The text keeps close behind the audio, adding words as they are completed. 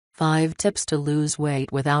5 Tips to Lose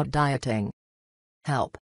Weight Without Dieting.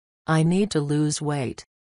 Help! I need to lose weight.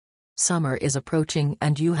 Summer is approaching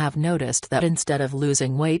and you have noticed that instead of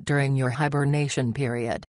losing weight during your hibernation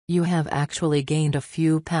period, you have actually gained a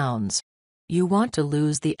few pounds. You want to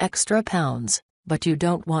lose the extra pounds, but you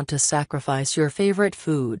don't want to sacrifice your favorite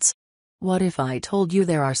foods. What if I told you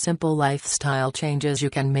there are simple lifestyle changes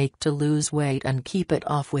you can make to lose weight and keep it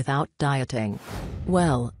off without dieting?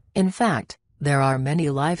 Well, in fact, there are many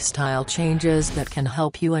lifestyle changes that can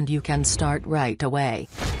help you and you can start right away.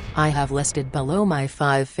 I have listed below my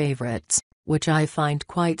 5 favorites, which I find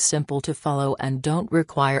quite simple to follow and don't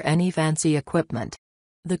require any fancy equipment.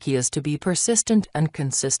 The key is to be persistent and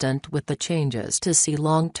consistent with the changes to see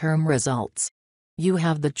long-term results. You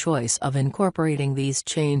have the choice of incorporating these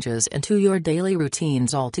changes into your daily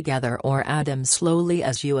routines altogether or add them slowly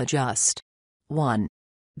as you adjust. 1.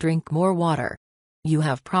 Drink more water. You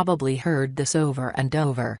have probably heard this over and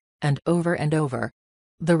over, and over and over.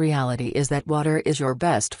 The reality is that water is your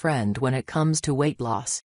best friend when it comes to weight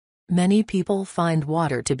loss. Many people find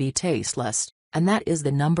water to be tasteless, and that is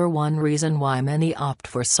the #1 reason why many opt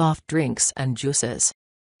for soft drinks and juices.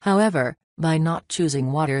 However, by not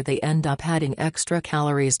choosing water, they end up adding extra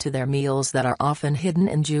calories to their meals that are often hidden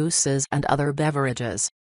in juices and other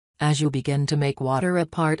beverages. As you begin to make water a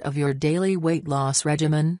part of your daily weight loss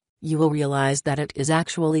regimen, you will realize that it is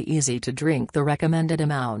actually easy to drink the recommended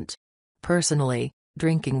amount. Personally,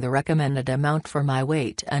 drinking the recommended amount for my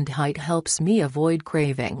weight and height helps me avoid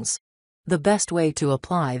cravings. The best way to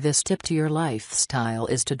apply this tip to your lifestyle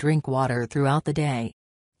is to drink water throughout the day.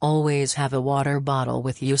 Always have a water bottle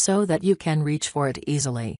with you so that you can reach for it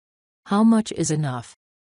easily. How much is enough?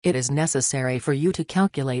 It is necessary for you to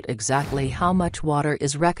calculate exactly how much water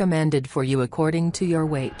is recommended for you according to your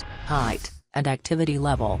weight, height, and activity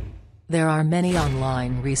level. There are many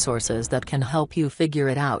online resources that can help you figure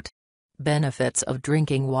it out. Benefits of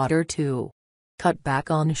drinking water. 2. Cut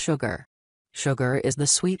back on sugar. Sugar is the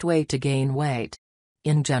sweet way to gain weight.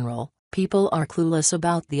 In general, people are clueless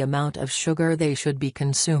about the amount of sugar they should be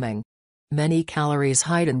consuming. Many calories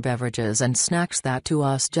hide in beverages and snacks that to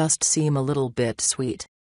us just seem a little bit sweet.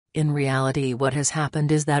 In reality, what has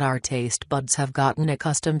happened is that our taste buds have gotten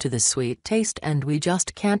accustomed to the sweet taste and we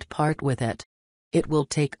just can't part with it. It will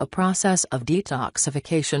take a process of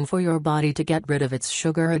detoxification for your body to get rid of its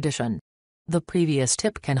sugar addition. The previous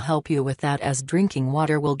tip can help you with that, as drinking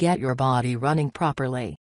water will get your body running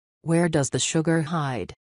properly. Where does the sugar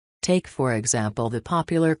hide? Take for example the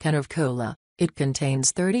popular can of cola. It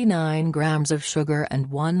contains 39 grams of sugar and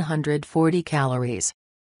 140 calories.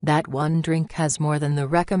 That one drink has more than the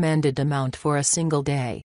recommended amount for a single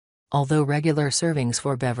day. Although regular servings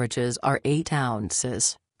for beverages are 8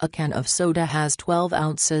 ounces, a can of soda has 12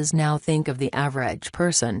 ounces. Now think of the average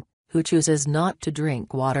person, who chooses not to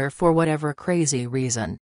drink water for whatever crazy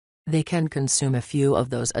reason. They can consume a few of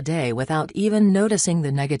those a day without even noticing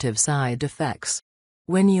the negative side effects.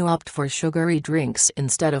 When you opt for sugary drinks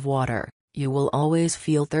instead of water, you will always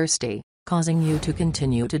feel thirsty, causing you to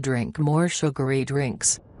continue to drink more sugary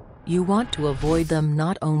drinks. You want to avoid them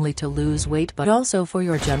not only to lose weight but also for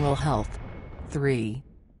your general health. 3.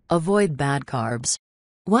 Avoid bad carbs.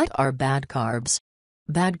 What are bad carbs?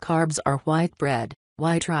 Bad carbs are white bread,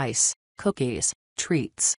 white rice, cookies,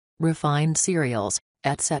 treats, refined cereals,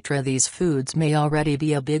 etc. These foods may already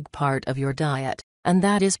be a big part of your diet, and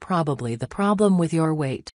that is probably the problem with your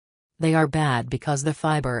weight. They are bad because the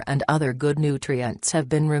fiber and other good nutrients have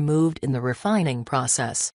been removed in the refining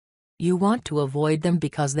process. You want to avoid them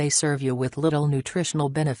because they serve you with little nutritional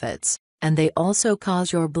benefits, and they also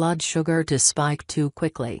cause your blood sugar to spike too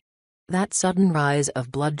quickly. That sudden rise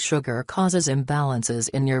of blood sugar causes imbalances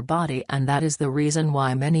in your body, and that is the reason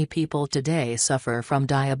why many people today suffer from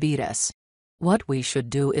diabetes. What we should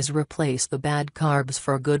do is replace the bad carbs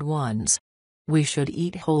for good ones. We should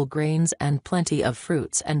eat whole grains and plenty of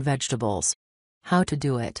fruits and vegetables. How to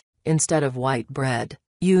do it? Instead of white bread,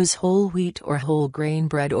 use whole wheat or whole grain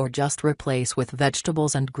bread, or just replace with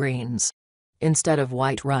vegetables and greens. Instead of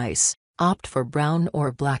white rice, opt for brown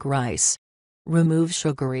or black rice. Remove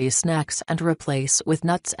sugary snacks and replace with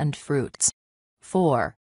nuts and fruits.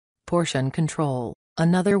 4. Portion control.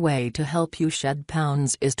 Another way to help you shed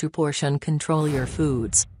pounds is to portion control your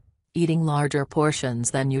foods. Eating larger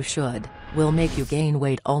portions than you should will make you gain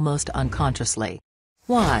weight almost unconsciously.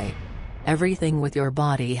 Why? Everything with your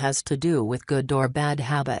body has to do with good or bad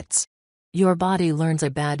habits. Your body learns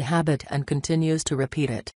a bad habit and continues to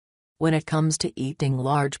repeat it. When it comes to eating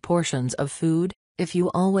large portions of food, if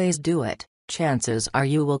you always do it, chances are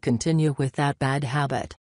you will continue with that bad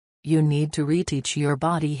habit. You need to reteach your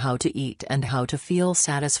body how to eat and how to feel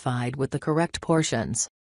satisfied with the correct portions.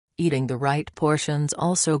 Eating the right portions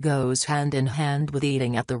also goes hand in hand with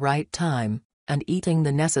eating at the right time, and eating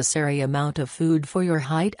the necessary amount of food for your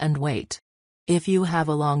height and weight. If you have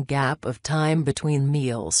a long gap of time between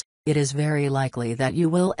meals, it is very likely that you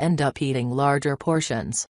will end up eating larger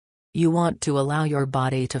portions. You want to allow your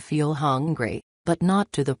body to feel hungry, but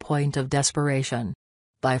not to the point of desperation.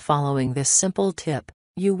 By following this simple tip,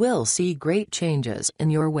 you will see great changes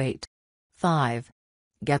in your weight. 5.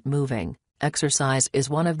 Get moving. Exercise is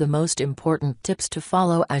one of the most important tips to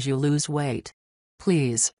follow as you lose weight.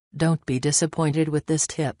 Please, don't be disappointed with this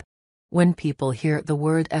tip. When people hear the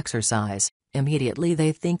word exercise, immediately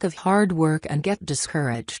they think of hard work and get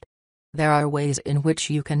discouraged. There are ways in which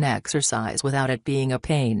you can exercise without it being a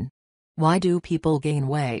pain. Why do people gain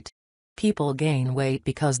weight? People gain weight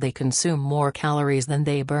because they consume more calories than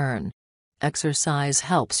they burn. Exercise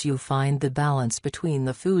helps you find the balance between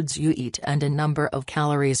the foods you eat and a number of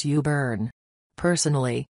calories you burn.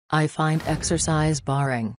 Personally, I find exercise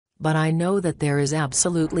boring, but I know that there is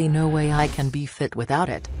absolutely no way I can be fit without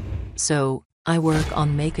it. So, I work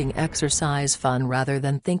on making exercise fun rather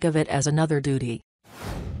than think of it as another duty.